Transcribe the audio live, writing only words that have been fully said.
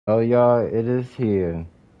Oh, y'all, it is here.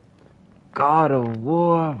 God of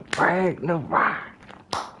War, RagnaRok.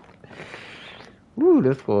 Woo,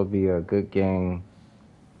 this gonna be a good game.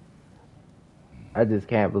 I just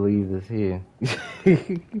can't believe it's here.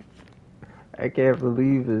 I can't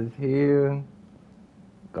believe it's here.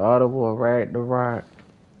 God of War, RagnaRok.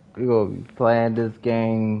 We gonna be playing this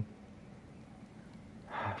game.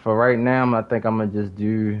 For right now, I think I'm gonna just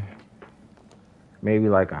do maybe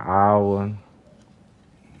like an hour.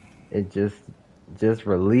 It just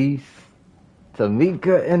released.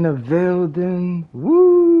 Tamika in the building.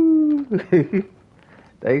 Woo!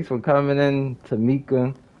 Thanks for coming in,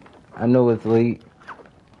 Tamika. I know it's late,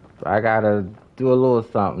 but I gotta do a little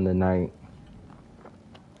something tonight.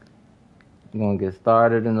 We're gonna get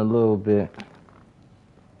started in a little bit.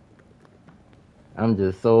 I'm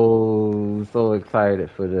just so excited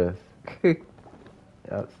for this.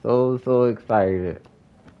 Yeah, so excited.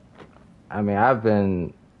 I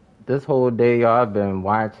mean, this whole day, y'all, I've been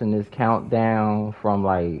watching this countdown from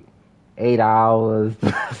like 8 hours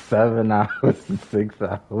to 7 hours to 6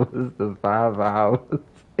 hours to 5 hours.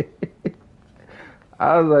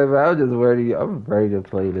 I was like, man, I'm ready to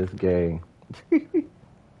play this game.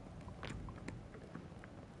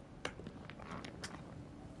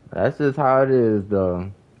 That's just how it is,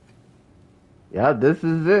 though. Yeah, this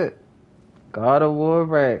is it. God of War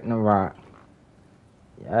RagnaRok.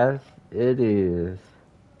 Yes, it is.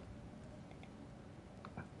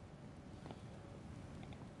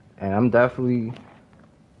 And I'm definitely,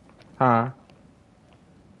 huh?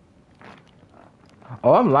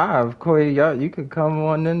 Oh, I'm live, Corey. Y'all, you could come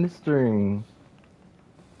on in the stream.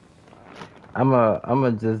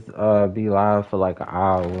 I'ma just be live for like an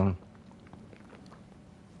hour.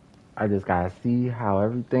 I just gotta see how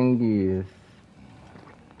everything is.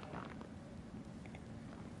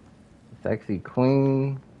 Sexy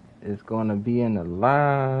Queen is gonna be in the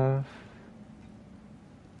live.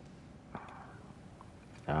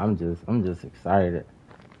 I'm just excited.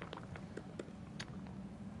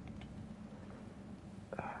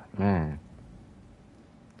 Man,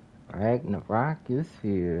 RagnaRok is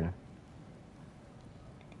here.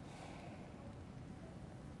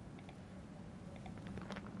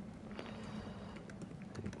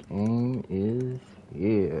 The game is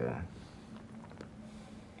here.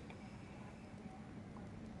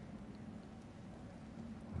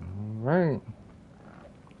 Alright.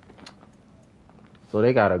 So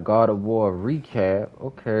they got a God of War recap.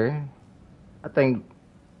 Okay. I think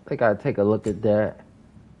they gotta take a look at that.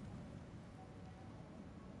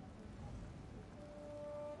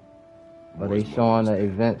 Are they showing the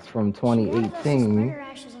events from 2018? On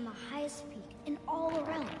the highest peak in all the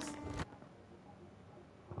realms.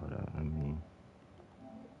 Hold on, let me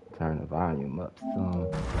turn the volume up some.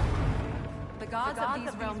 The gods of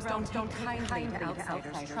these realms don't take kindly to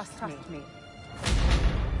outsiders. Trust me.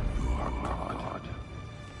 You are God.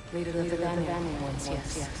 Leader of the Vanyan ones,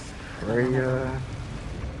 yes. Freya.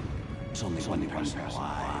 There's only one person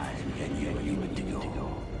alive, and you're human to go.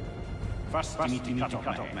 First, you need to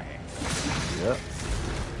cut off my head. Yep.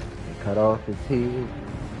 They cut off his head.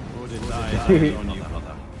 Odin dies on you,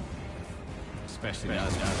 brother. Especially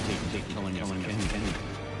as take killing your king.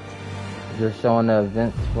 Just showing the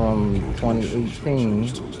events from 2018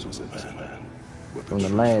 from the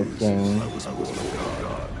last game.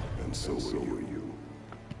 And so will you.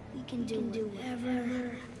 We can do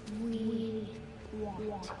whatever we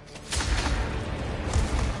want.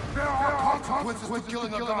 There are consequences with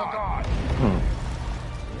killing a god.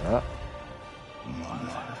 Yep.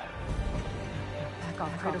 Back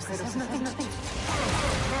off, Kratos. This has nothing to do.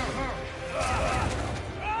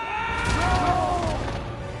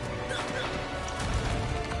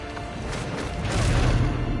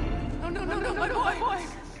 No, my boy!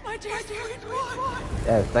 My dear boy!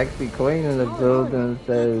 Yeah, Sexy Queen in the building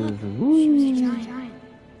says, woo!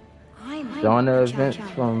 Showing the events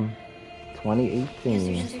from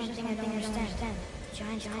 2018. There's something I don't understand. The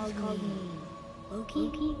giants called me Loki?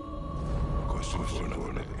 Question for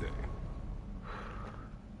another day.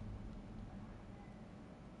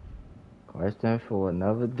 Question for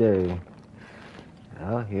another day.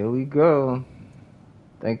 Well, here we go.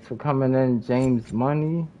 Thanks for coming in, James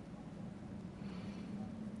Money.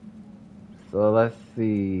 So let's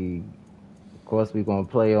see. Of course, we're going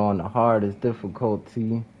to play on the hardest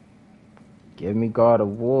difficulty. Give me God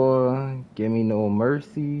of War. Give me No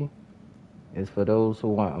Mercy. It's for those who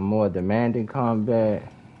want a more demanding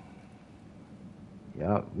combat.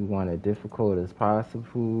 Yup, we want it difficult as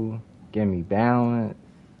possible. Give me balance.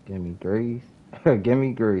 Give me grace. Give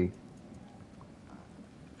me grace.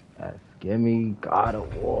 Yes, give me God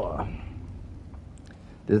of War.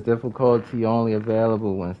 This difficulty only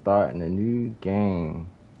available when starting a new game.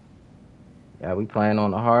 Yeah, we playing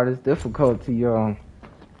on the hardest difficulty, y'all.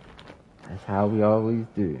 That's how we always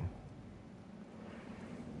do.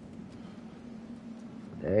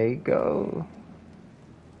 There you go.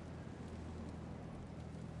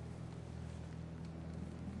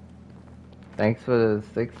 Thanks for the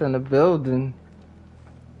 6 in the building.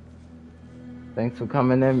 Thanks for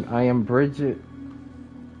coming in. I am Bridget.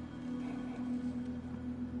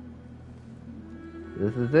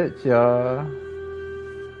 This is it, y'all.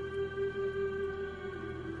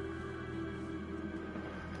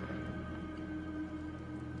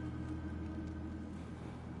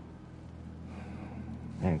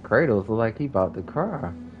 And Kratos look like he about to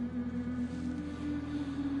cry.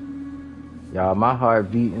 Y'all, my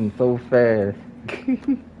heart beating so fast.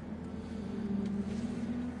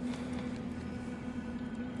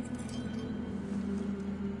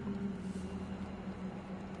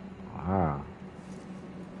 Wow.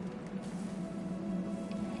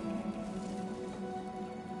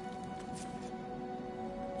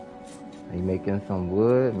 He making some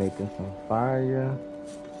wood, making some fire.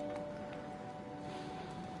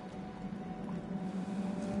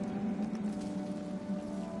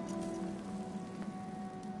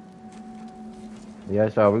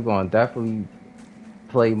 Yes, y'all, we're gonna definitely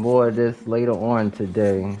play more of this later on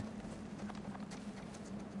today.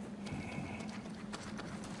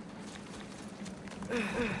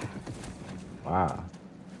 Wow.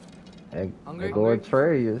 There go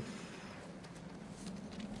Atreus.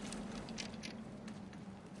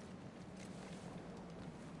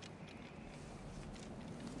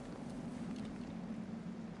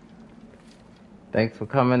 Thanks for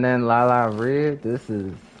coming in, Lala Red. This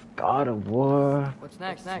is God of War. What's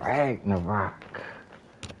next? RagnaRok.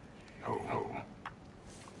 No.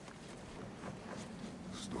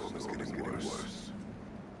 Storm is getting worse.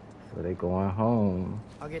 So they going home.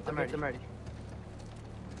 I'll get them ready.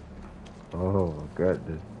 Oh,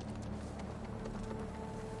 goodness.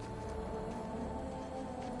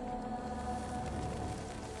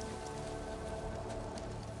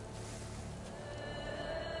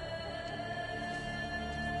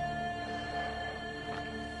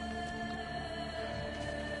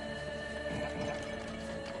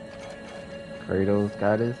 Kratos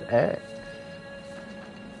got his axe.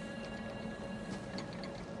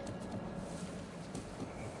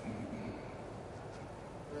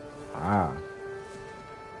 Wow.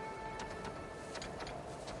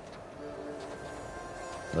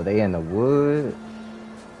 So they in the woods.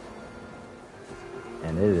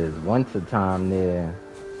 And it is winter time there.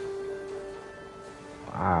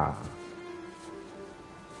 Wow.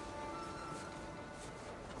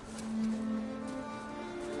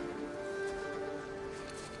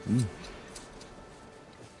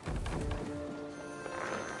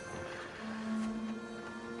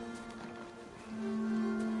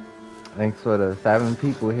 Thanks for the 7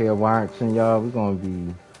 people here watching, y'all. We're gonna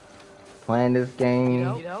be playing this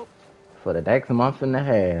game for the next month and a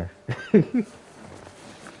half.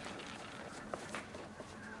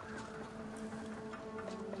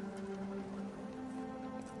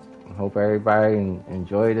 Hope everybody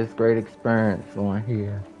enjoy this great experience on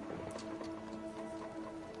here.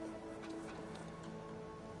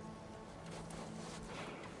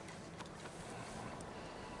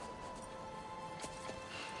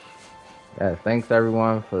 Yeah, thanks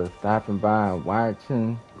everyone for stopping by and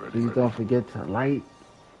watching. Please don't forget to like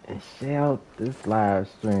and share out this live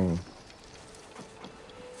stream.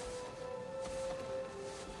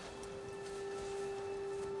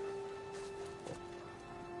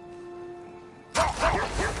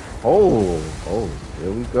 Oh,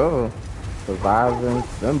 here we go. Surviving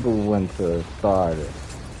Symbol Winter started.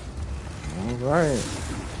 Alright.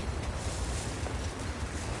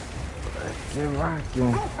 Let's get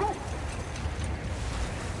rocking.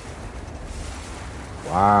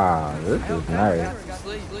 Wow, this is nice.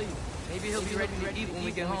 Maybe he'll be ready to eat when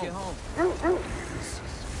we get home.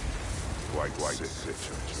 Quite sick.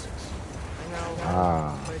 I know.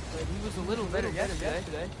 Ah. But he was a little better yesterday.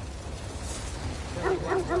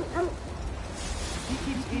 He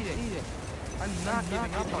keeps eating. I'm not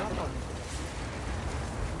giving up on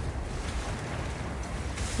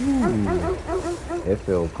him. It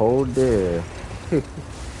feels cold there. Hear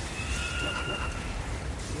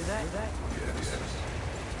that?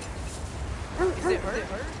 Is it hurt?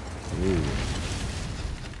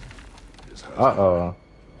 Uh-oh.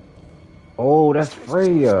 Oh, that's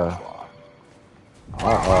Freya.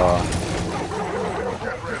 Uh-oh.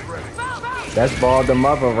 That's Ball the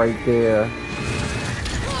Mother right there.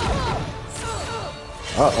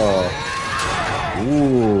 Uh-oh.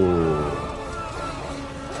 Ooh.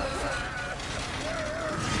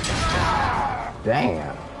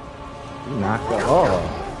 Damn. You knocked her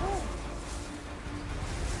off.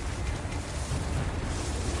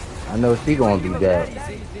 I know she gonna be back.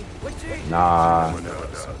 Nah.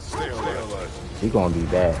 She gonna be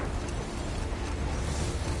back.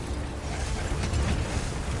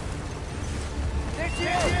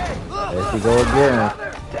 There she go again.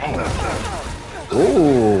 Damn.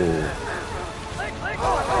 Ooh.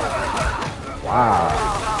 Wow.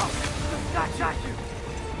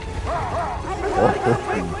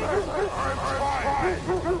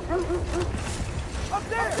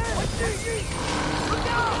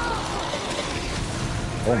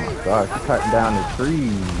 Oh my God, she's cutting down the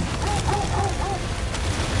trees.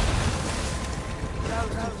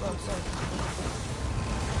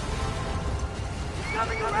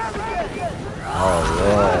 Oh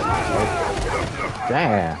Lord.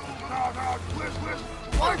 Damn.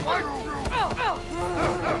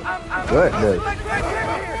 Goodness.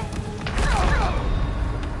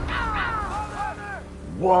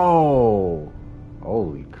 Whoa.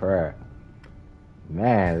 Holy crap.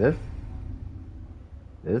 Man, this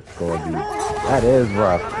gonna be, that is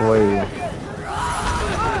rough, boy.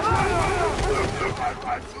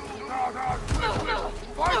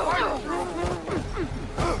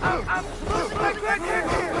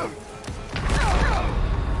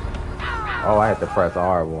 Oh, I had to press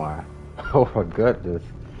R1. Oh my goodness.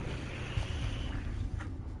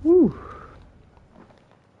 Whew.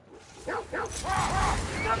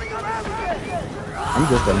 I'm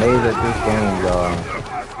just amazed at this game, y'all.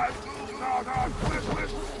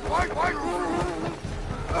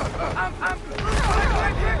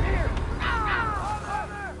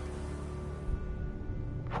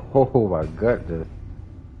 Oh my goodness.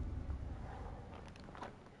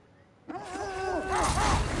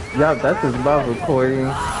 Yup, that's his love recording.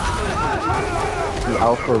 He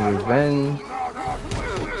out for revenge.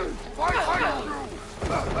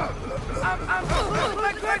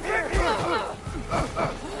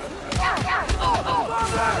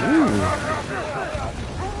 Ooh.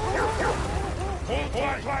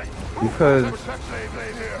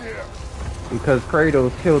 Because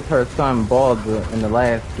Kratos killed her son Baldur in the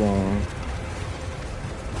last game.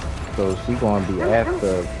 So she gonna be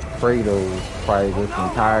after Kratos probably this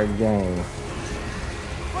entire game.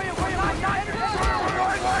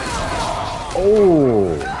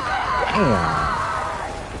 Oh, damn.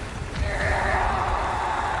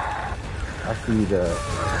 I see the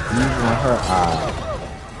using her eye.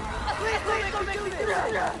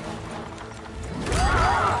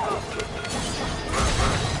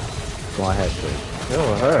 Gonna have to kill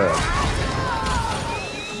her.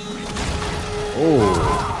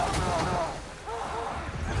 Oh.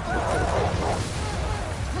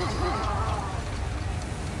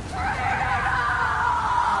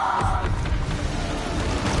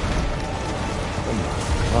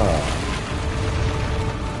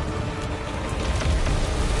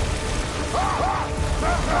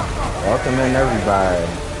 Welcome in, everybody.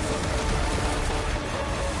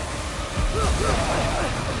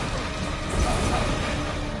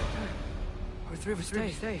 We're three of us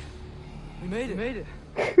safe. We made it.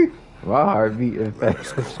 My heart beating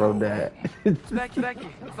fast from that. Becky,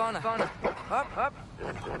 Fauna. Up.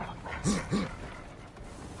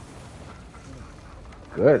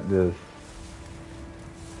 Goodness.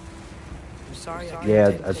 I'm sorry. Yeah,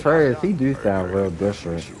 Atreus, he do sound real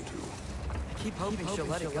different. I keep hoping she'll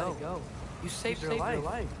let it go. You saved her life.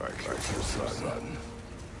 Like your son.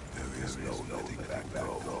 There is no letting that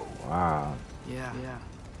go. Wow. Yeah.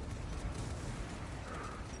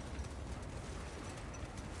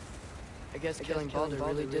 I guess killing Baldur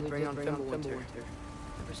really did bring on Fimbulwinter.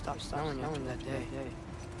 Never stopped smiling after that day.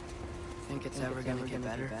 Think it's ever gonna get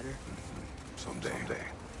better? Someday.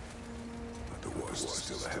 But the worst is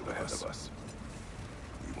still ahead of us.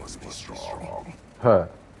 We must be strong. Huh.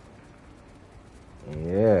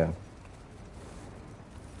 Yeah.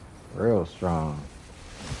 Real strong.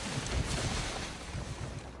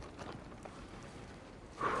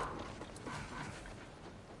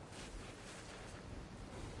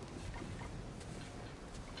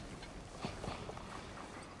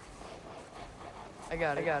 I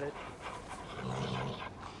got it.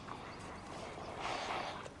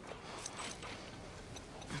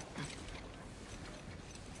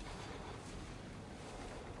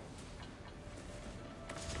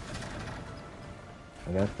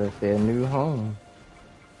 I guess that's their new home.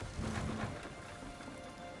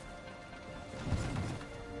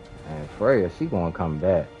 And Freya, she gonna come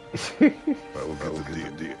back. I will get the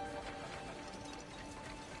D&D.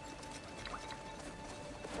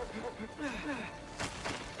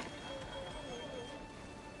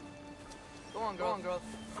 Go on, girl.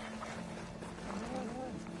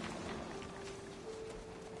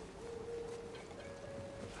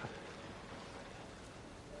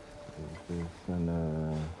 this and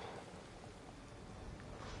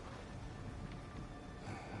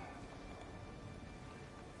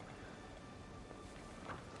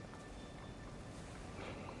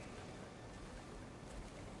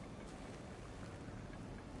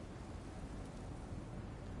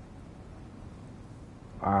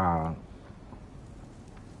wow.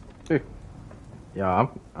 Yeah,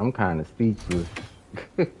 I'm kind of speechless.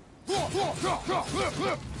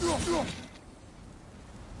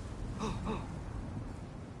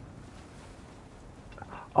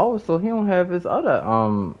 Oh, so he don't have his other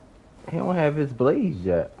he don't have his blades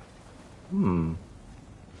yet. Hmm.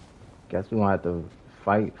 Guess we gonna have to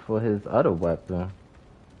fight for his other weapon.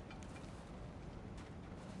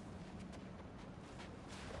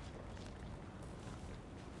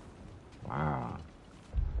 Wow.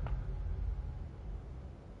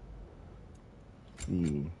 Let's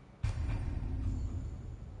see.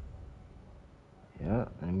 Yeah,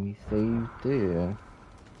 let me save there.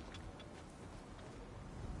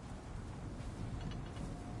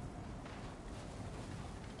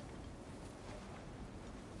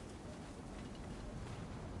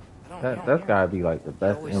 That's gotta be like the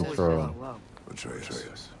best intro.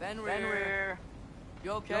 Atreus. Fenrir.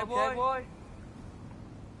 You okay, boy?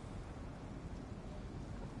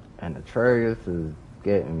 And Atreus is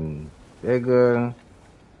getting bigger.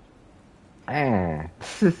 Man.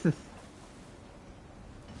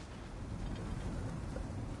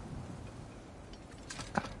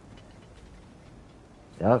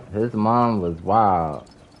 Yep, his mom was wild.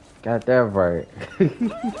 Got that right.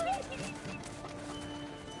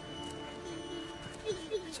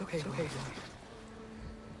 It's okay, boy.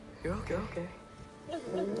 You're okay.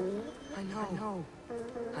 I know.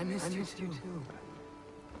 I missed you too.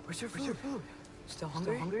 Where's your food? Still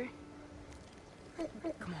hungry?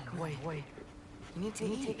 Come on, wait. You need to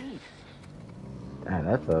eat. Man,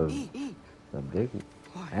 that's a Eat. big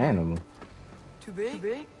animal. Too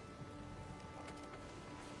big?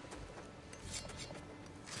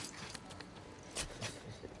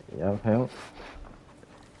 Yep, him.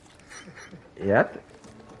 Yeah,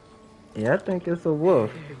 I think it's a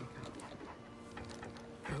wolf.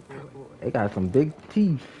 They got some big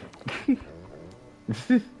teeth.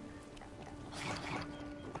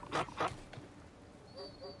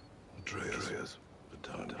 Atreus, the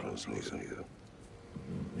time grows near.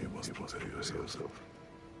 You must prepare yourself.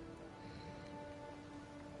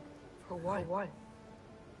 For what?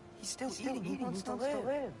 He's still eating. He wants to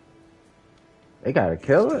live. They gotta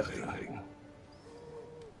kill it? Eating.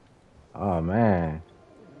 Oh, man.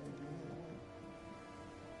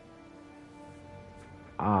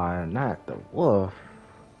 Ah, not the wolf.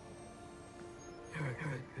 You're a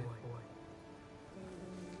good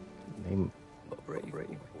boy.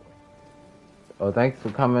 Brave. Oh, thanks for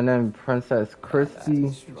coming in, Princess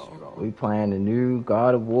Christy. We playing the new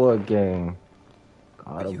God of War game.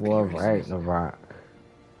 God of War RagnaRok.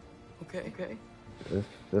 Okay.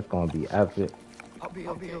 This gonna be epic. I'll be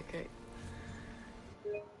okay.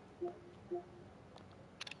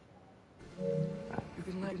 You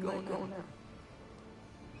can let go now.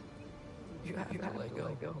 You have to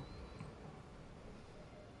let go.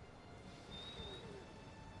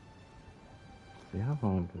 See how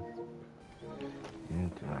long this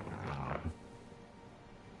into like an hour.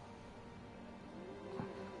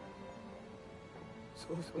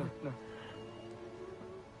 No.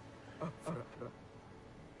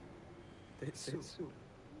 Tetsu.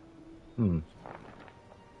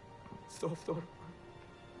 Softor.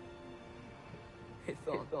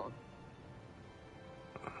 Hithon.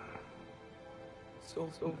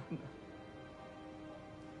 Softor.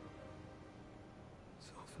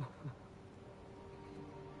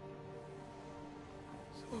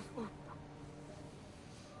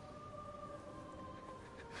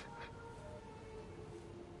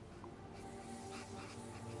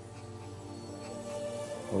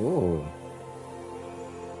 Oh.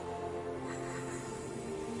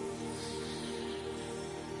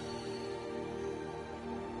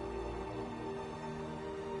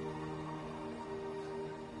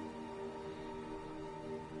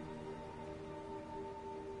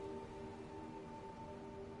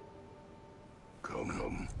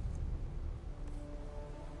 Come.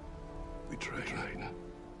 We train.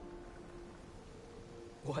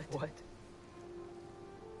 What?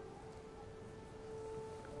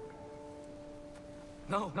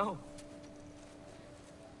 No.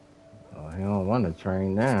 Oh, he don't want to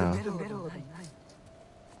train now. Middle of the night.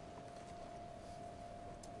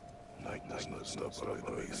 Night does not stop our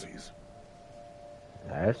enemies.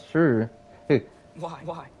 That's true.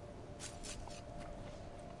 Why?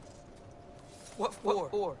 What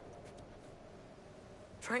for?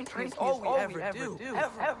 Strengthening is all we ever do.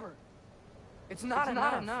 Ever. It's not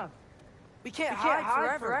enough. We can't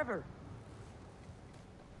hide forever.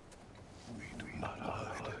 We do not hide.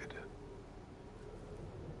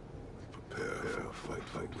 We prepare for a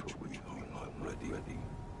fight for which we are not ready.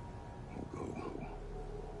 We'll go.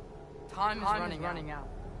 Time is running out.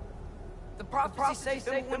 The prophecy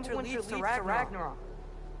says winter leads to RagnaRok.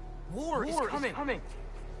 War is coming.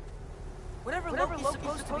 Whatever Loki's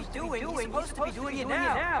supposed to be doing, he's supposed to be doing it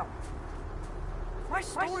now. My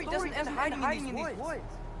story doesn't end hiding in these woods.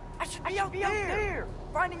 I should be out there,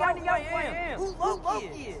 finding out who I am, who Loki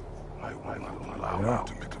is. I will not allow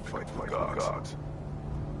you to make a fight for gods.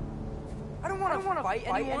 I don't want to fight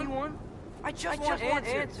anyone. I just want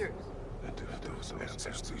answers. And if those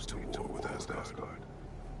answers lead to war with Asgard,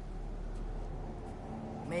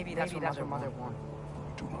 Maybe that's what Mother wanted.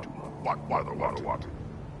 do not what?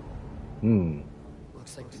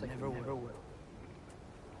 Looks like we never will.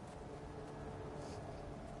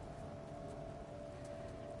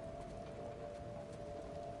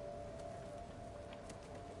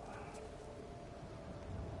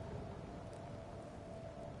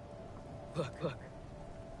 Look.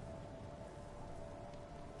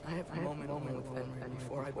 I have a moment with Henry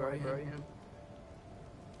before I bury him.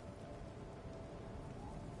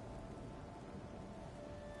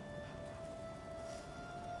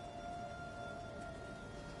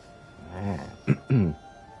 Man.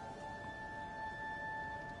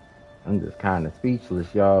 I'm just kind of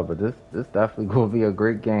speechless, y'all, but this definitely gonna be a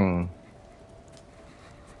great game.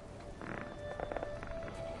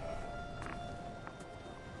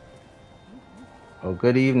 Well,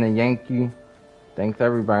 good evening, Yankee. Thanks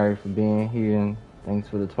everybody for being here, and thanks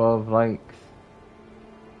for the 12 likes.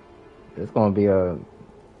 It's gonna be a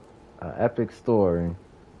epic story.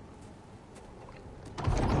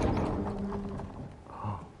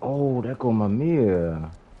 Oh, there go my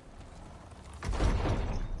mirror.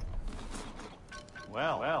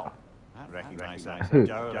 Well, I recognize that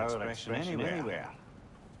dour expression anywhere.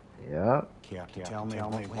 Yep. Care to tell me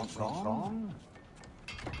what's wrong?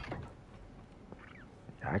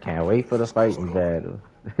 I can't wait for the fighting battle.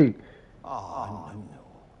 Oh,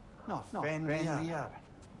 no. Not Fenrir.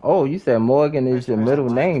 Oh, you said Morgan is your middle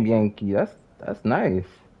name, Yankee. That's nice.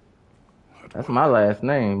 That's my last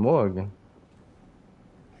name, Morgan.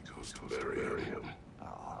 He goes to bury him.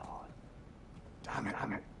 Oh, damn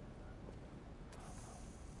it.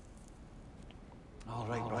 All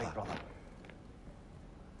right, brother.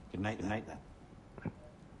 Good night then.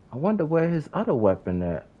 I wonder where his other weapon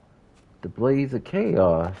at. The Blaze of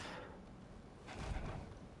Chaos.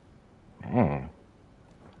 Man.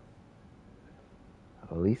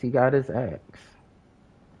 At least he got his axe.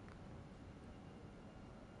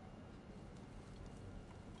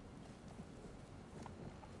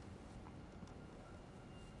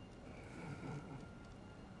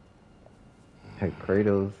 Hey,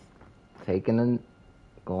 Kratos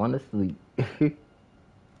going to sleep.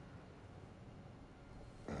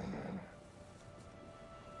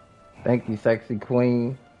 Thank you, sexy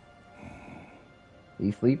queen.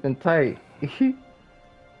 He's sleeping tight.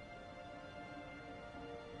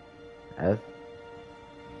 That's...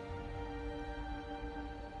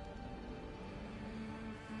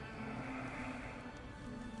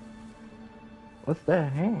 What's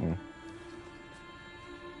that hand?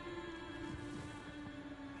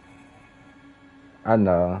 I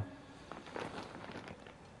know.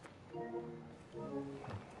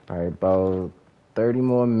 Alright, about 30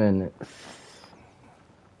 more minutes.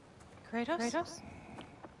 Kratos?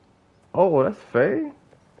 Oh, that's Faye?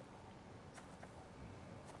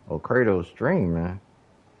 Oh, Kratos' dream, man.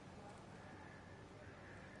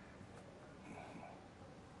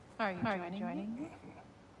 Are you joining me?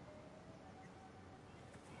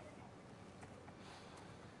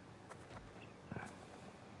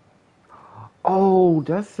 Oh,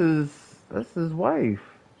 that's his wife.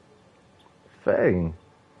 Faye.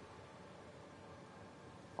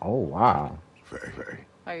 Oh, wow. Faye.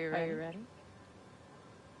 Are you ready?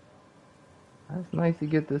 That's nice to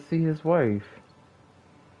get to see his wife.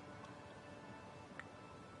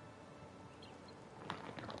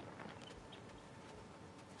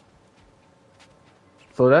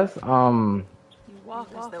 So that's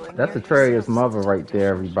that's Atreus' mother right there,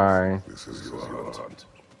 everybody. This is your hunt.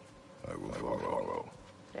 I will follow.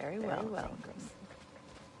 Very well.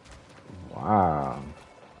 Wow.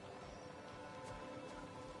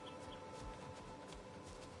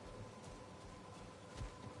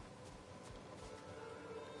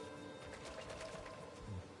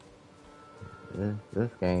 This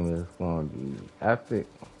game is going to be epic.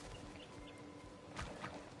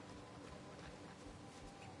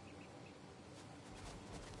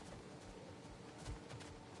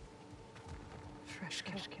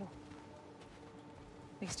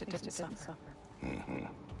 didn't suffer.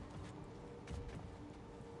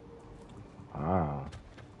 Wow.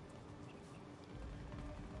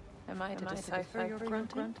 Am I to decipher your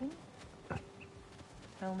grunting?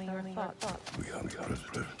 Tell me your thoughts. We hunt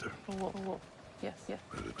predator. A wolf. Yes.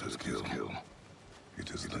 Predators kill. It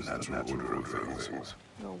is the natural order of things.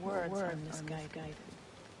 Your words are misguided.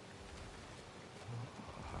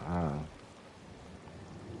 Wow.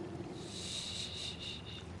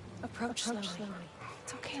 Approach slowly.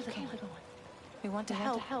 It's okay, little one. We want to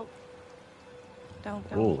help. Don't.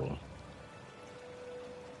 Ooh.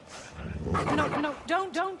 No,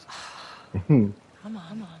 don't. Come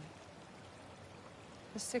on.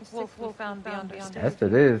 The sick wolf we found beyond. Yes,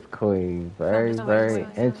 it is, Queen. Very, very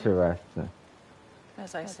interesting.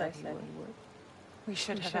 As I said you would. We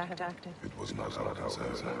should have acted. It was not our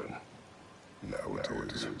concern. Now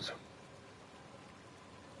it is.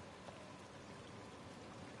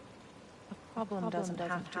 The problem doesn't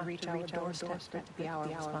have to reach our doorstep to be our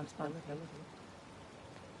responsibility.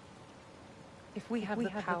 If we have the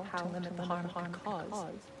power to limit the harm to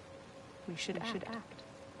cause, we should act.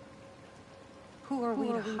 Who are we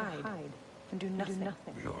to hide and do nothing?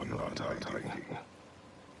 We are not hiding.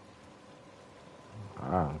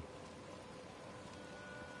 Wow.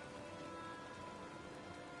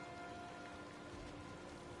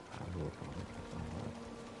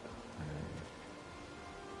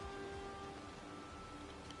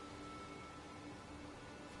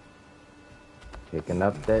 Picking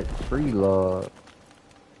up that tree log.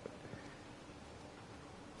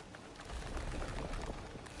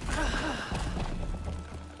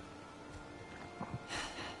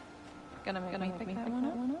 Gonna make me pick that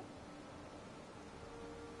one up?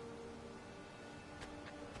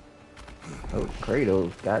 Oh,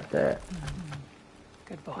 Kratos got that.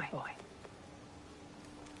 Good boy.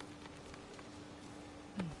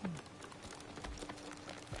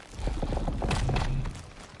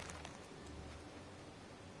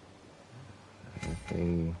 Let's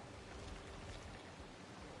see.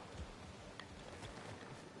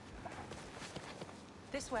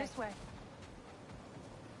 This way.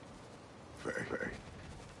 Faye.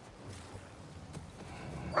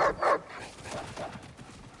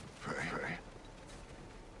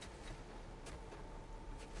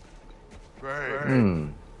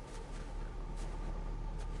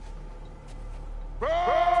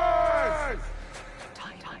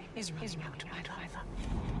 Time is running out, my driver,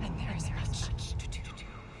 and there is much to do.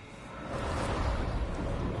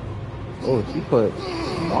 Oh, she put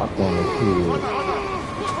Mark on the kid.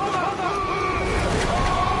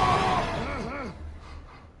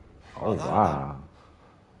 Oh, wow.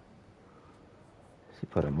 She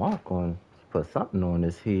put a mark on. She put something on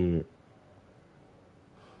his head.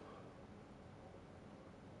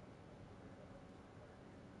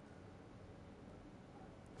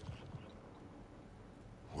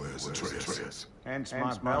 Where's Atreus? Hence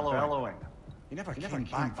my bellowing. He never came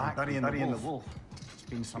back from burying the wolf. It's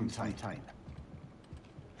been some time.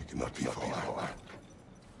 He cannot be far.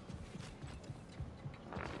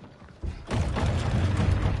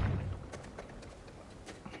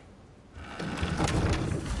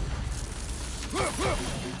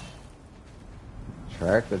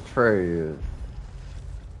 Track Atreus.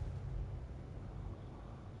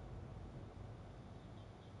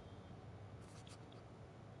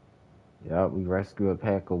 Yup, we rescue a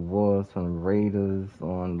pack of wolves from raiders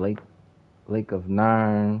on Lake of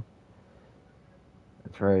Nine.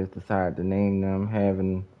 Atreus decided to name them.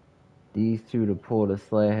 Having these two to pull the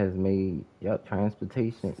sled has made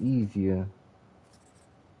transportation easier.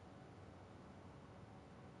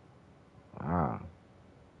 Wow.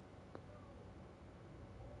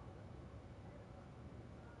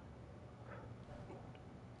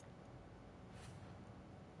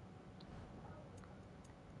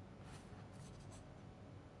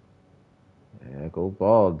 Yeah, go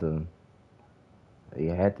Baldur.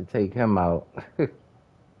 You had to take him out.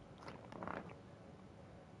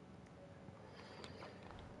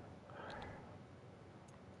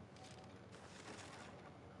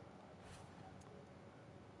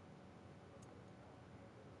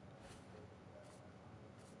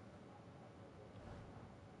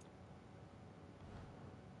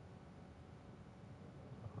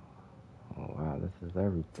 Oh wow, this is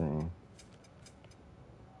everything.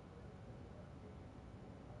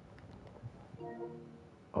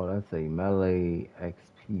 Oh, that's a melee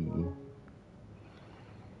XP.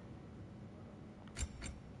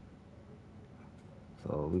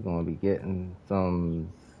 So we're gonna be getting some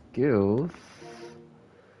skills.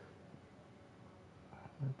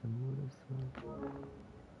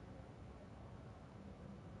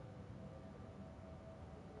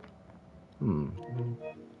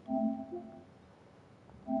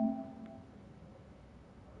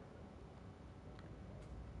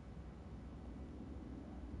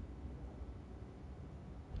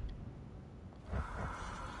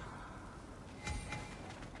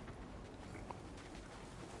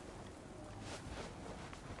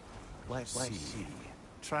 Let's see.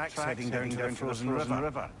 Tracks heading down to the frozen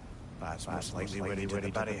river. That's most likely where he did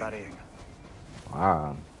the burying.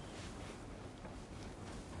 Wow.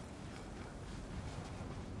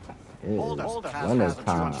 It is winter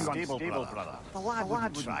time. Stable, brother. The lad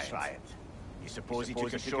wouldn't try it. You suppose he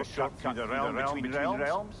took a shortcut through the realm between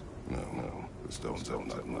realms? No. The stones have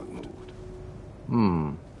not moved.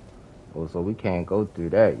 Oh, so we can't go through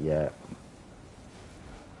that yet.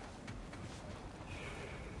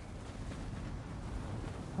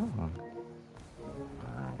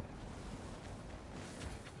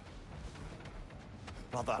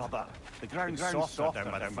 Brother, the ground's softer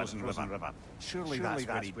down by the frozen river. Surely that's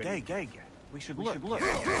where he dig. We should look.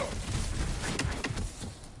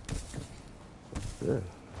 Good.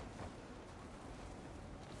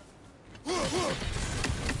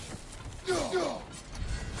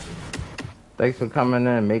 Thanks for coming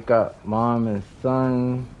in. Make up mom and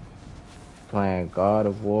son. Playing God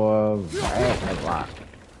of War, RagnaRok.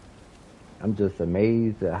 I'm just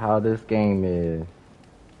amazed at how this game is.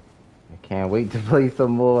 I can't wait to play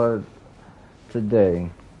some more today.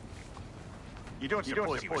 You don't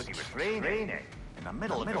suppose he was training in the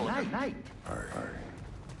middle of the night? I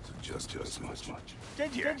suggest as much.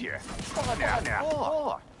 Did you? Oh,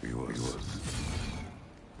 now. He was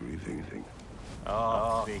breathing.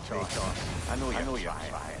 Oh, Kratos. I know you're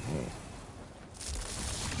trying.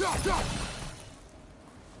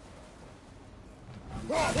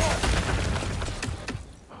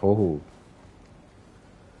 Oh.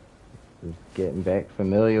 Just getting back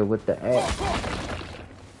familiar with the act.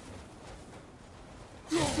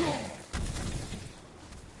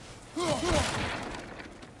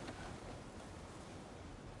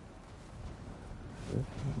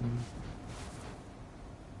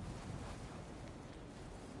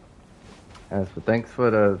 Thanks for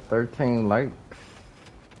the 13 likes.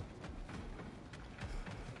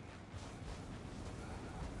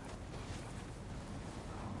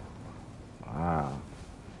 Wow.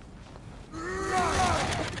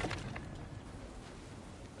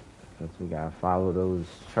 Guess we gotta follow those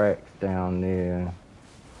tracks down there.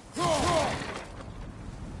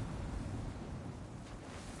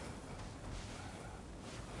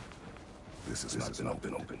 This has not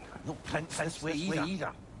been opened. No prints this way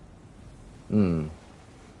either.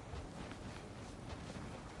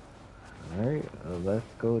 Alright,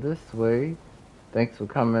 let's go this way. Thanks for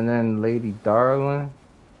coming in, Lady Darling.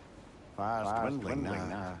 Fire's dwindling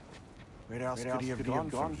now. Where else could he have gone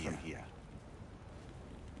from here?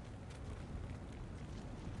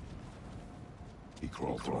 He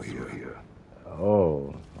crawled through here.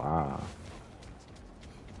 Oh, wow.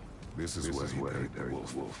 This is where he buried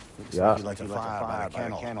the wolf. Yeah. Like a fire by a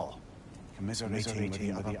kennel. Commiserating with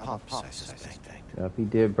the other pups, I suspect. Yep, he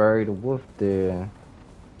did bury the wolf there.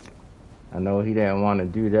 I know he didn't want to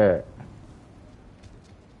do that.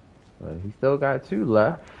 But he still got 2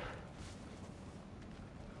 left.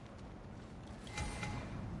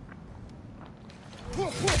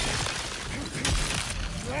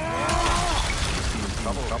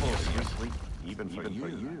 Trouble sleep, even for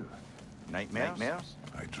you. Nightmares?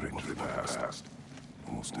 I dream of the past.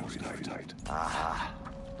 Almost every night. Ah,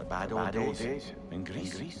 the bad old days in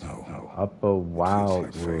Greece. No. Upper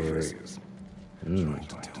Wildwood. Trying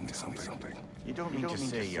to tell me something. You don't mean to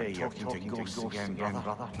say you're talking to ghosts again,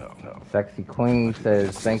 brother? No. Sexy Queen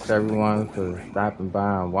says, thanks everyone for stopping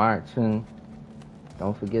by and watching.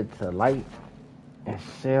 Don't forget to like and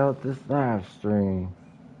share out this live stream.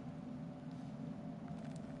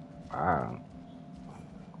 Wow.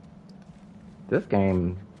 This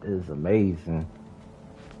game is amazing.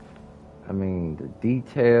 I mean, the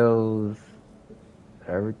details,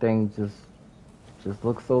 everything just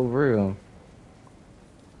looks so real.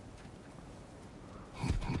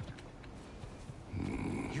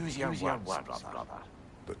 Use your words, brother.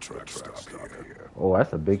 The truck stop here. Oh,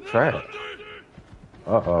 that's a big track.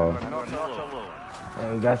 Uh-oh. Not alone.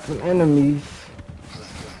 And we got some enemies.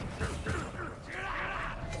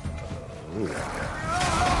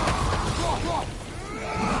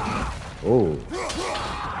 Oh.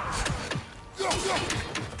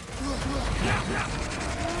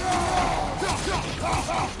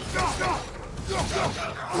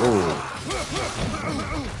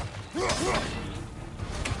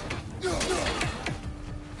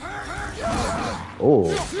 Oh.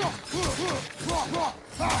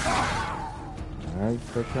 Alright,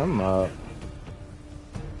 pick him up.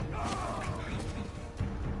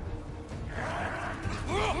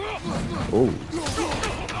 Oh.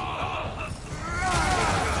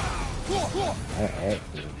 That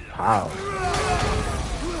axe is powerful.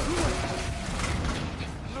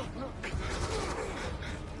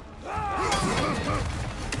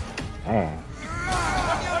 Man.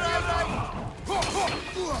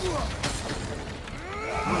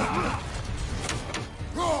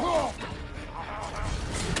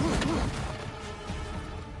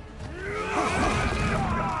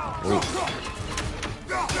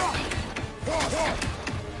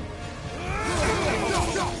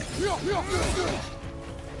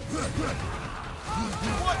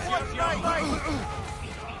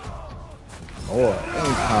 Oh,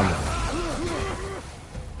 incoming.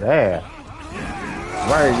 Yeah.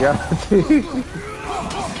 Right, y'all.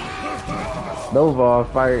 Snowball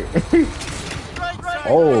fight.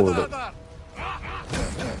 Oh.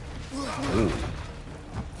 Ooh.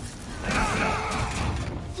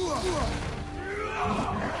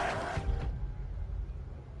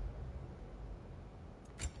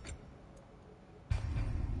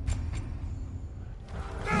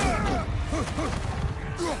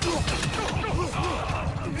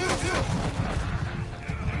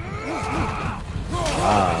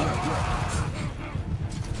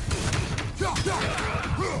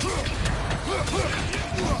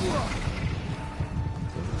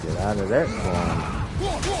 Get out of that corner.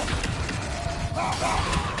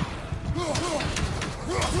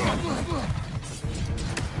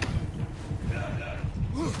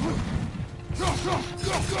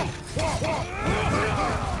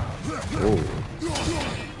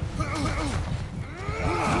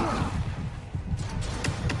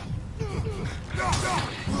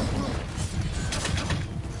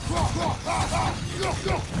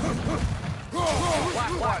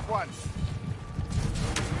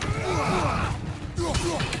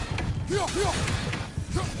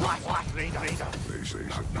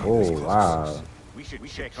 Oh, wow. We should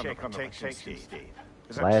check on the protection, Steve.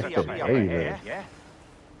 There's a Blasted tree up laser. yeah?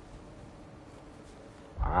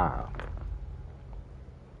 Wow.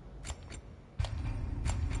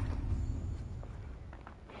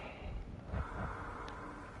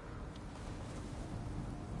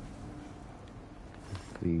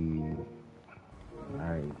 Let's see.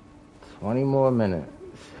 Alright. 20 more minutes.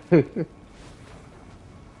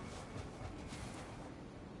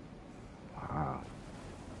 Wow.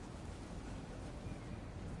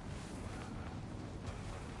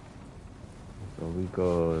 So we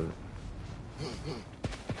go.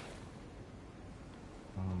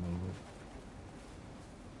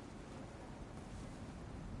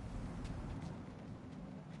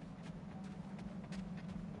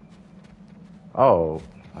 Oh,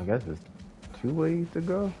 I guess it's 2 ways to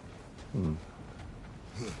go. Oh.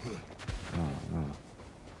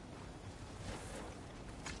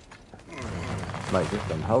 Like there's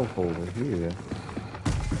some help over here.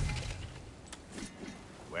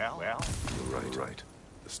 Well, You're right.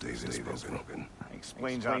 The stave is broken.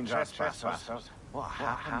 explains our trespass. What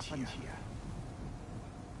happened here?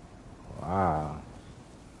 Wow.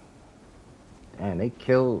 Damn, they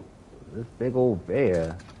killed this big old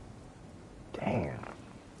bear. Damn.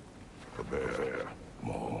 A bear.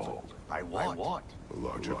 Mauled. By what? A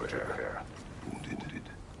larger bear. Wounded.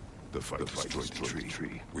 The fight destroyed the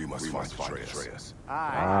tree. We must find Atreus.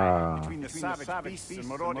 Ah. Between the savage beasts and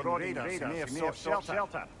marauding raiders may have sought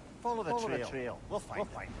shelter. Follow the trail. We'll find it.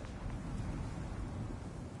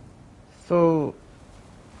 So,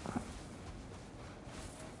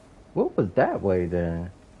 what was that way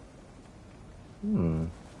then? Wait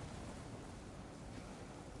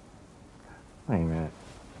a minute.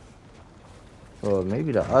 So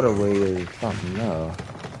maybe the other way is something else.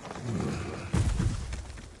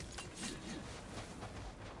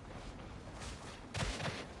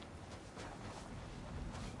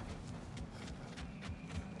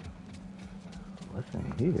 What's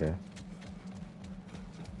in here?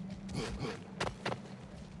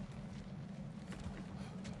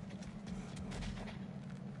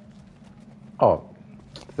 Oh,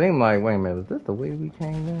 seemed like, wait a minute, is this the way we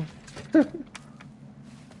came in? Oh,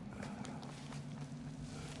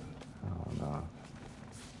 no.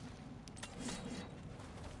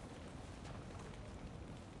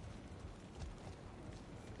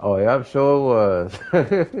 Oh, yeah, I'm sure it was.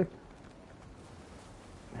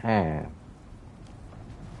 Man.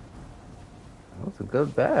 That was a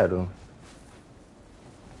good battle.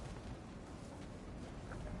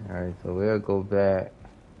 Alright, so we'll go back.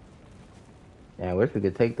 Yeah, I wish we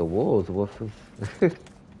could take the wolves with us.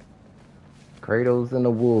 Kratos and the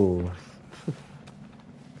wolves.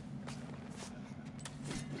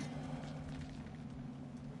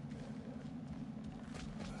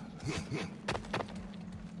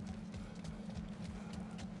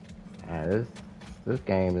 Yeah, this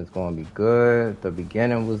game is going to be good. The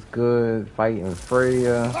beginning was good. Fighting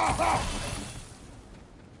Freya.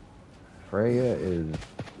 Freya is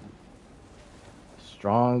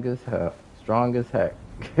strong as hell. Strong as heck.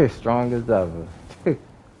 Strong as ever.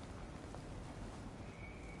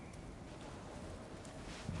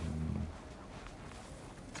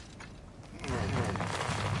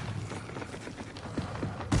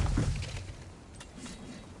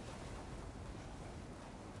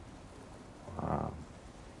 Wow.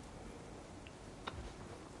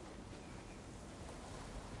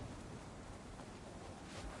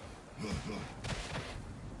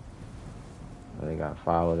 They gotta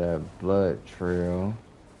follow that blood trail.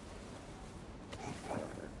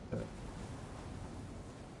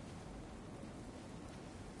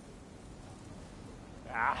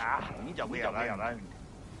 We need a way around.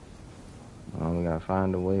 Oh, we gotta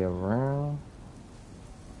find a way around.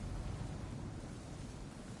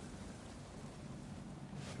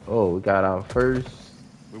 Oh, we got out first.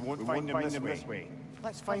 We won't find them this way.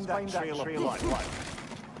 Let's find that trail of blood.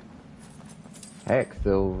 Heck,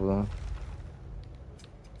 Silver.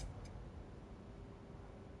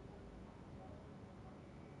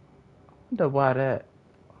 Wonder why that.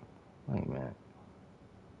 Wait a minute.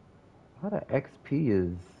 Why the XP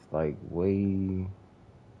is like way.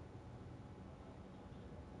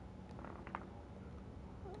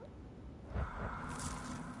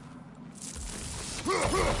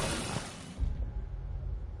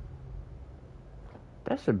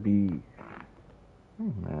 That should be. Wait a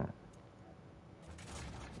minute.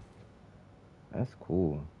 That's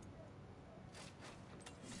cool.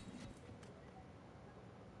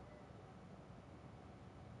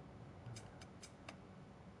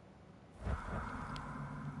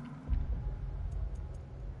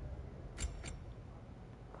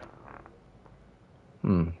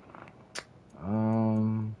 Hmm.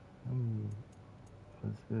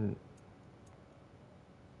 What's it?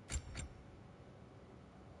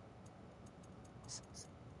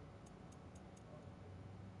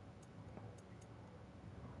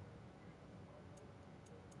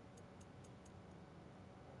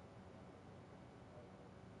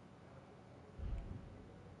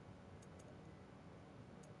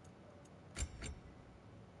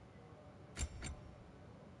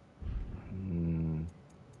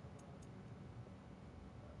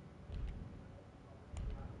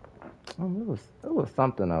 It was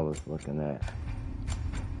something I was looking at.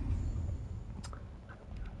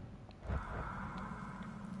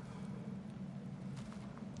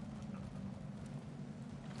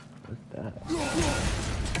 What's that?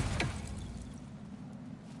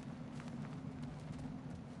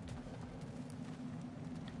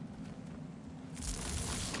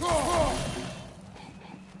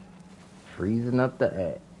 Freezing up the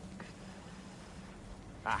egg.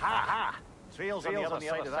 Aha! Trails on the other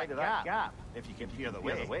side of that gap, if you can hear the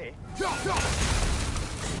way.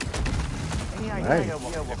 Any idea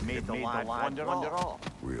what made the lad wander off?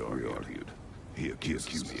 We argued. He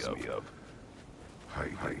accuses me of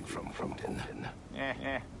hiding from Odin.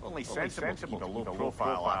 Only sensible to keep a low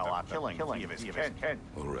profile after killing three of his kin.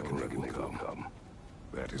 Well, Ragnarok will come.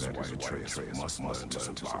 That is why Atreus must learn to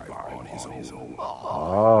survive on his own.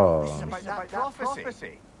 Oh. This is about that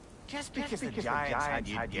prophecy. Just because the giants had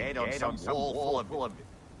you dead on some wall full of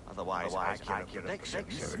otherwise accurate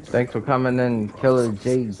predictions. Thanks for coming in, Killer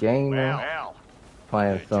J Gamer. Well,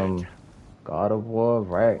 Playing some God of War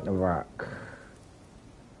RagnaRok.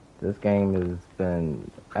 This game has been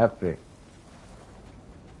epic.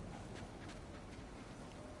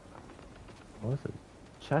 What's a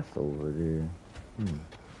chest over there?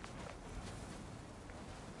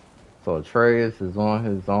 So Atreus is on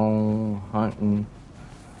his own hunting.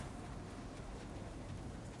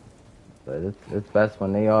 But it's best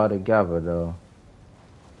when they all together though.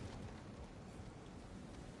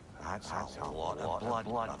 That's a lot of blood,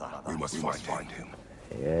 brother. We must find him.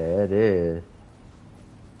 Yeah, it is.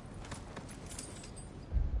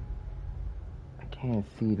 I can't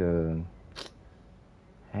see the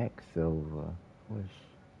heck Silver. Wish.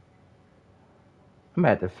 I'm gonna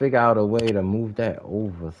have to figure out a way to move that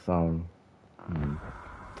over some.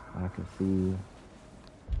 I can see.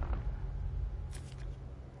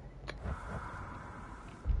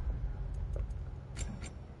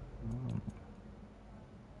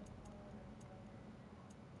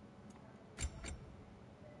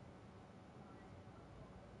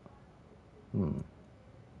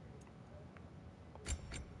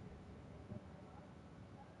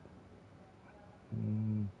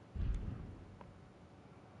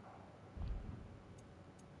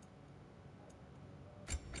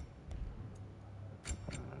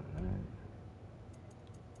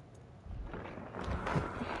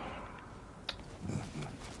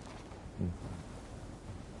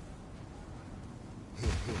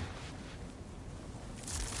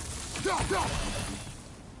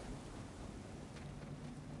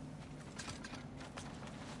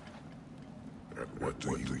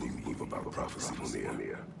 prophecy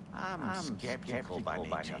near. I'm skeptical by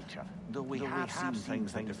nature, though we have seen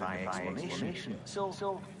things that defy explanation.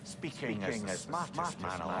 So, speaking as the smartest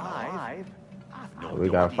man alive, I've no We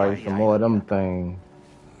gotta idea fight some more of them things.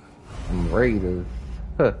 Some raiders.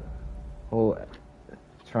 Hold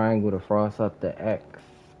triangle to frost up the X,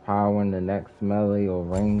 powering the next melee or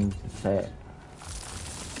range attack.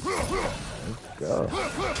 Let's go.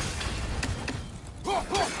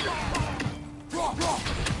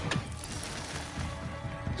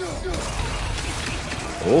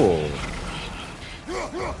 Oh.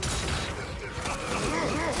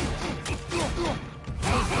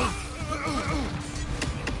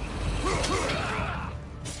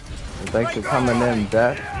 Thanks for coming in,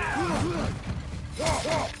 Death.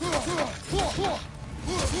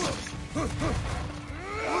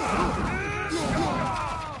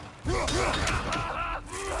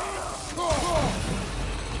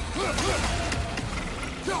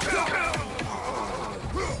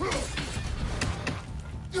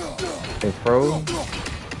 Hey, Fro.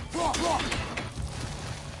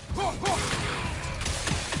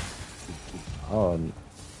 Oh,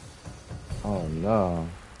 oh no.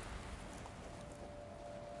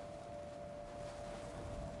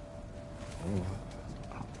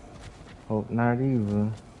 Hope not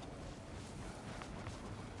even.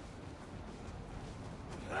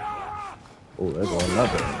 Oh, there goes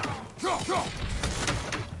another one.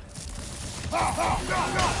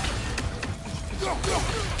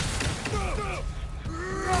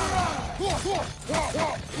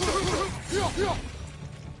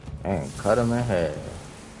 And cut him in half.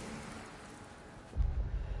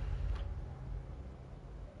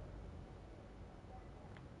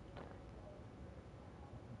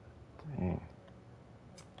 Damn.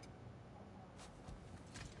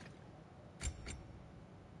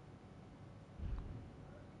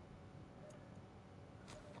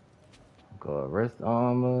 Got wrist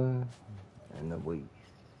armor and the waist.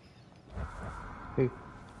 Hey.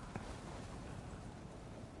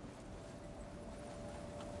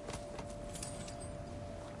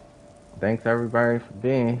 Thanks everybody for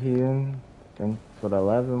being here. Thanks for the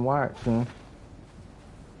 11 watching.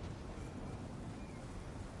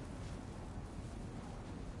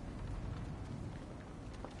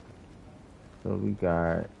 So we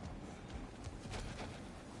got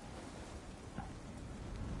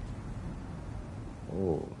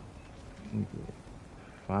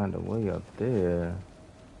find a way up there.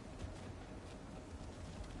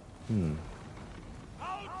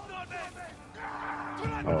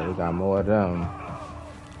 Oh, we got more of them.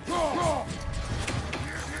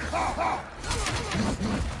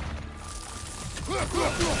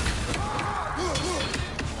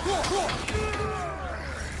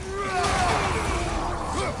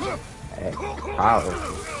 Hey, powerful.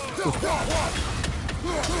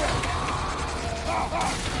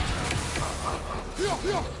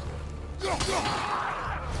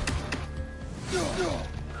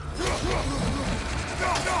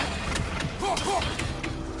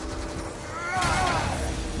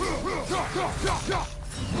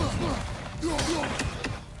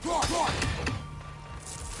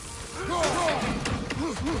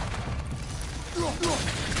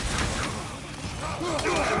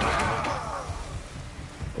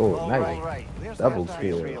 Oh, nice. Right. Double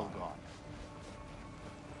kill.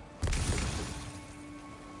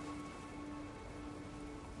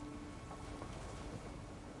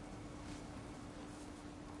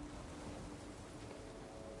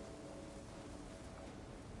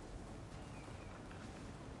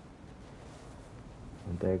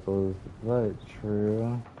 And there goes the blood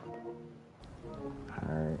trail.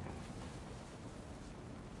 Alright.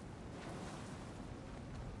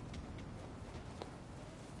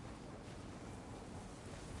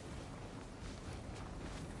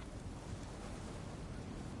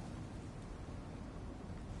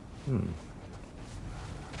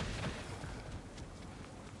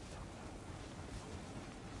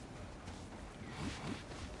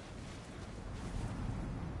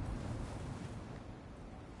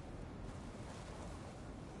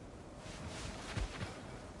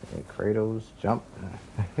 And Kratos jump.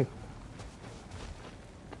 It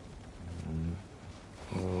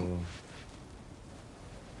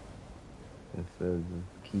says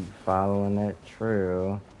keep following that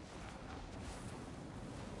trail.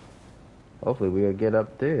 Hopefully we'll get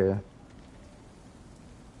up there.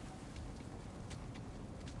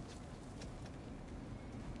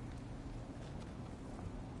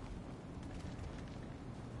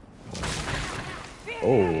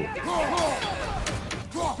 Oh.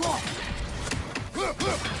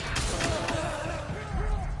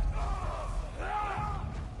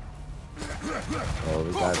 Oh,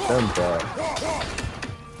 we got them back.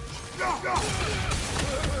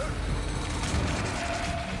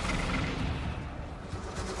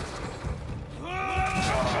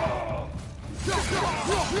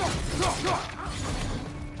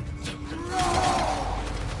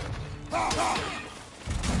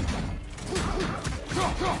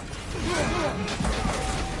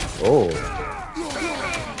 Oh.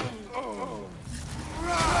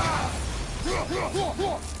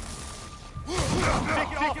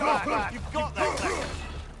 Take it off, man. You've got that thing.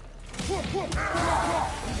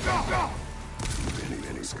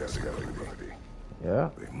 Many scouting already. Yeah.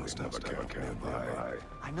 They must have a camp nearby.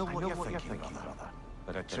 I know what you're thinking, brother.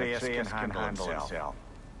 But Atreus can handle himself.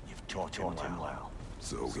 You've taught him well.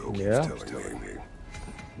 So he Yeah. keeps telling me.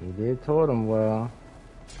 You did taught him well.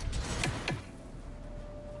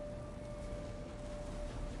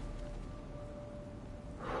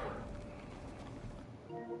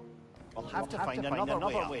 We'll have to find another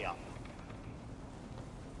way up.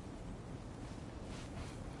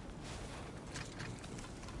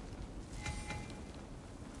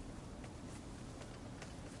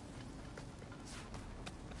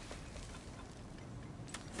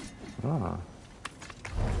 Ah.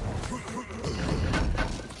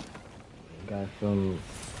 Got some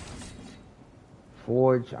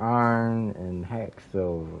forged iron and hack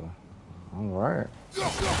silver. Alright.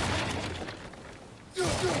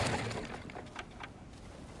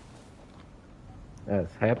 Yes,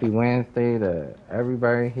 happy Wednesday to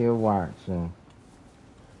everybody here watching.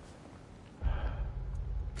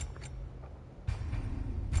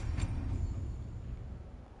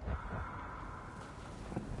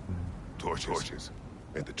 Torches.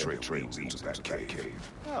 And the trail leads into that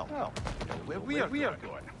cave. Well, where we are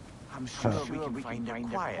going. I'm sure we can find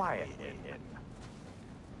a quiet in.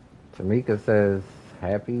 Tamika says,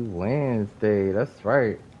 happy Wednesday. That's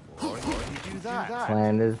right. Or you do that.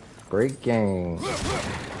 Playing this great game.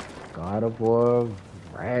 God of War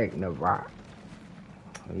RagnaRok.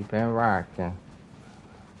 We've been rocking.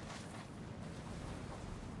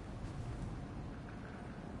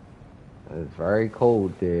 It's very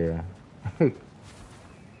cold there.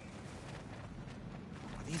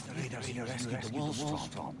 These the raiders you rescued the wolves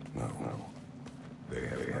from. No. They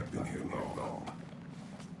have been here long.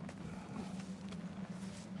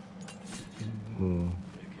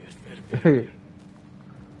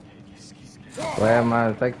 Glad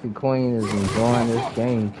my sexy queen is enjoying this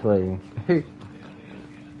gameplay.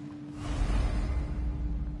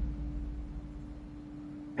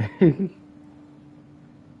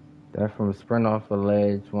 Death from sprint off a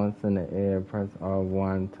ledge. Once in the air, press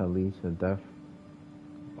R1 to unleash a death.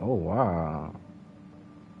 Oh wow.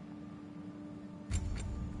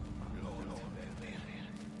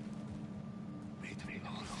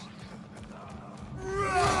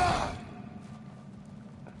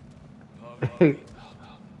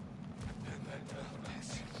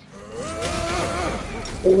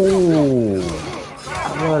 Ooh, I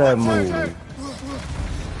love that move.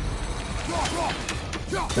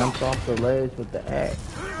 Jumped off the ledge with the axe.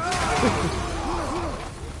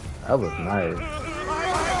 That was nice.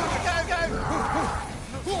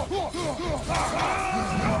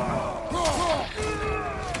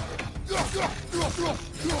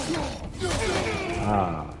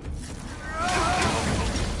 Ah.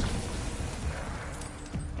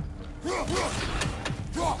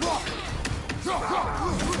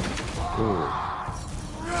 Cool.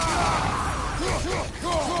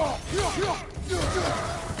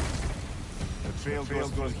 The trail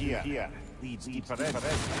goes here. Leads deeper in.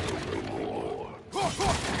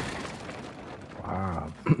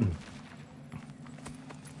 Wow.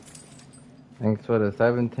 Thanks for the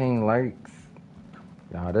 17 likes.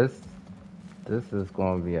 Y'all, this is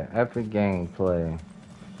gonna be an epic gameplay.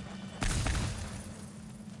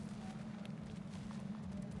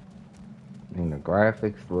 And the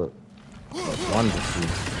graphics look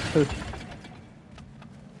wonderful.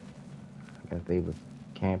 I guess they was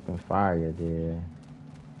camping fire there.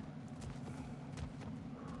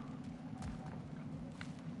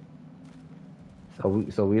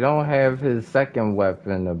 So we don't have his second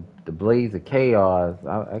weapon, the Blaze of Chaos.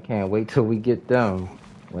 I can't wait till we get them.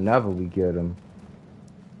 Whenever we get them.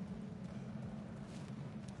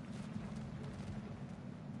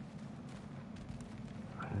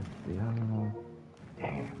 Let's see, I don't know.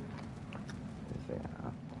 Damn. Let's see.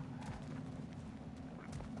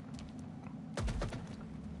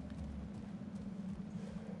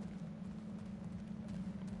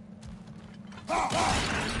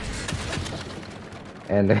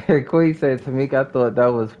 And Queen said to me, I thought that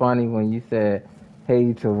was funny when you said,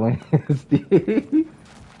 hey to Wednesday.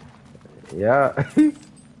 Yeah.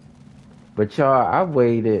 But y'all, I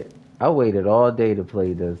waited all day to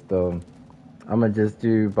play this though. I'm gonna just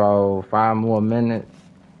do about 5 more minutes.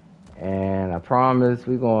 And I promise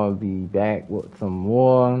we're gonna be back with some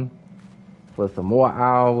more, for some more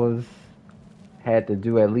hours. Had to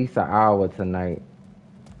do at least an hour tonight.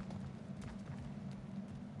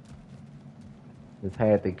 Just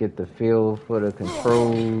had to get the feel for the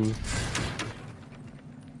controls.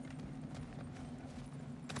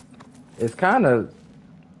 It's kind of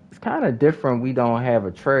different. We don't have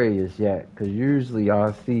Atreus yet, because usually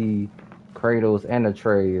y'all see Kratos and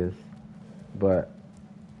Atreus. But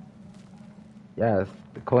yes,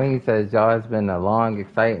 the Queen says y'all, it's been a long,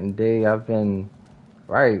 exciting day. I've been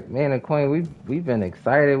right, man. And Queen, we've been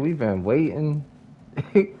excited. We've been waiting.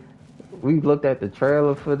 We've looked at the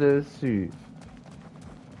trailer for this. Shoot.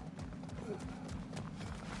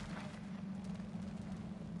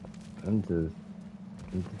 I'm just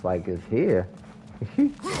like, it's here.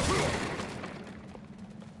 Let's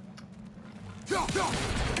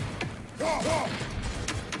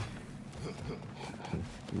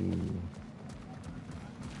see.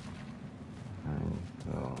 Alright,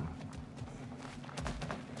 so.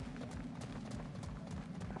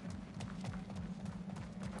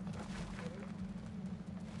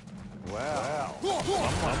 Well,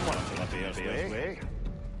 someone's gonna be way.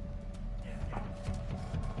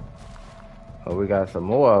 Oh, we got some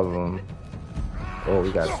more of them. Oh,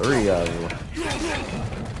 we got 3 of them.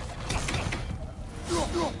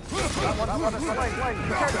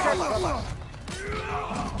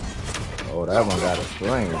 Oh, that one got a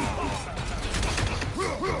sling.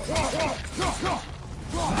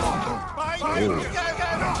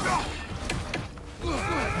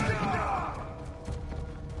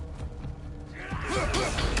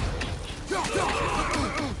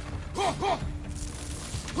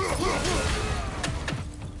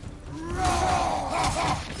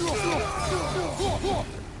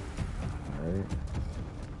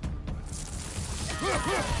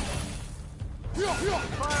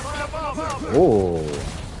 Oh,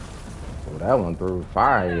 that one threw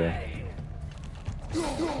fire.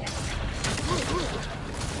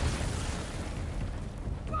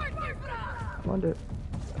 I wonder.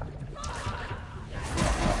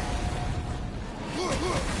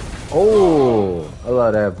 Oh, I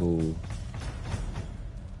love that move.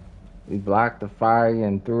 We blocked the fire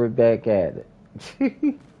and threw it back at it.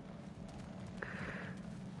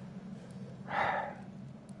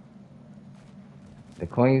 The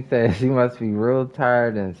Queen says she must be real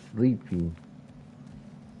tired and sleepy.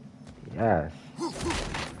 Yes.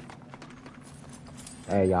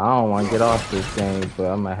 Hey, y'all, I don't want to get off this game, but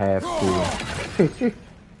I'm gonna have to.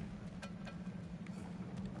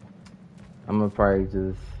 I'm gonna probably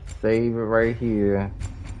just save it right here.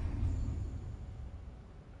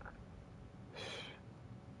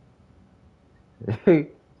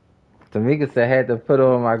 Tamika said I had to put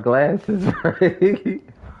on my glasses, right?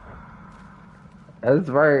 That's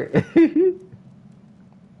right.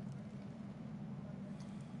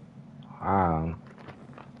 Wow.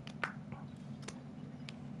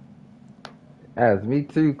 That's me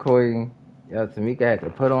too, Queen. Yeah, Tamika had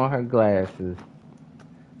to put on her glasses.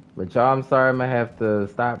 But y'all, I'm sorry, I'm gonna have to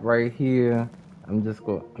stop right here. I'm just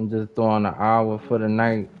doing an hour for the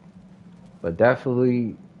night. But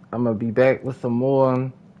definitely, I'm gonna be back with some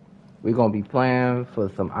more. We're gonna be playing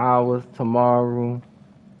for some hours tomorrow.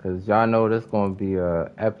 Cause y'all know this gonna be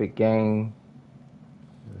a epic game.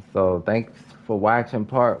 So thanks for watching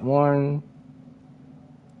part 1.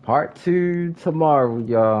 Part 2 tomorrow,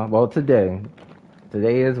 y'all. Well, today.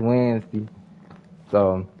 Today is Wednesday.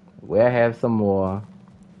 So we'll have some more.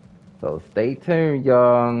 So stay tuned,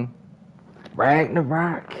 y'all.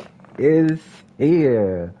 RagnaRok is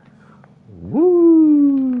here.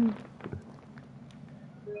 Woo!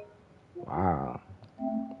 Wow.